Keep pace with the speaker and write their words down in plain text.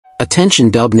Attention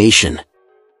Dub Nation.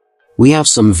 We have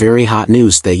some very hot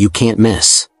news that you can't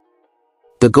miss.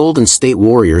 The Golden State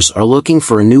Warriors are looking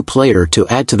for a new player to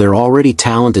add to their already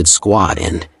talented squad,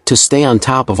 and to stay on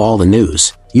top of all the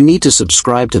news, you need to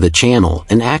subscribe to the channel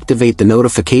and activate the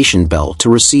notification bell to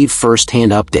receive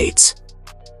first-hand updates.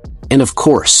 And of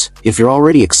course, if you're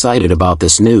already excited about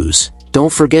this news,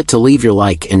 don't forget to leave your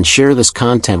like and share this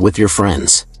content with your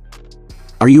friends.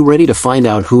 Are you ready to find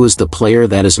out who is the player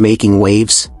that is making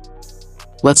waves?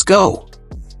 Let's go!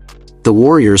 The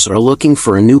Warriors are looking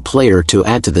for a new player to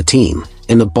add to the team,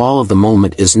 and the ball of the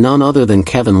moment is none other than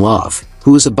Kevin Love,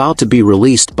 who is about to be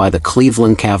released by the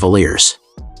Cleveland Cavaliers.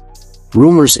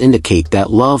 Rumors indicate that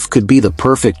Love could be the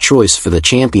perfect choice for the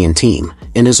champion team,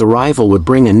 and his arrival would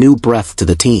bring a new breath to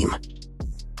the team.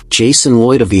 Jason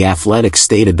Lloyd of The Athletic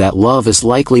stated that Love is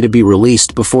likely to be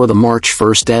released before the March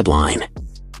 1st deadline.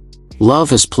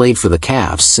 Love has played for the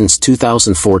Cavs since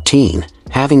 2014,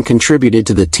 having contributed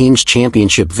to the team's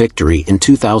championship victory in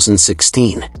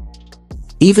 2016.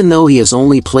 Even though he has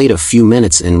only played a few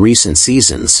minutes in recent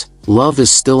seasons, Love is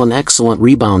still an excellent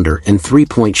rebounder and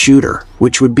three-point shooter,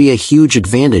 which would be a huge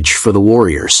advantage for the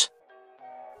Warriors.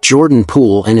 Jordan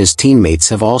Poole and his teammates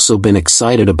have also been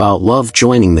excited about Love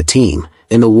joining the team,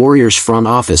 and the Warriors front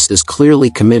office is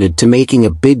clearly committed to making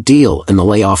a big deal in the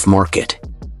layoff market.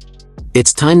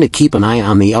 It's time to keep an eye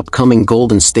on the upcoming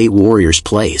Golden State Warriors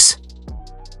plays.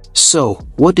 So,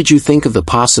 what did you think of the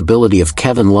possibility of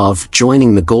Kevin Love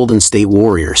joining the Golden State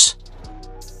Warriors?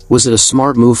 Was it a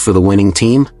smart move for the winning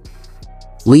team?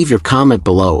 Leave your comment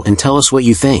below and tell us what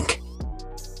you think.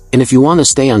 And if you want to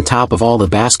stay on top of all the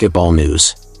basketball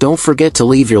news, don't forget to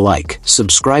leave your like,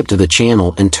 subscribe to the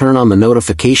channel and turn on the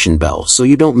notification bell so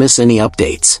you don't miss any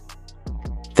updates.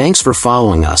 Thanks for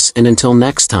following us, and until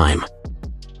next time.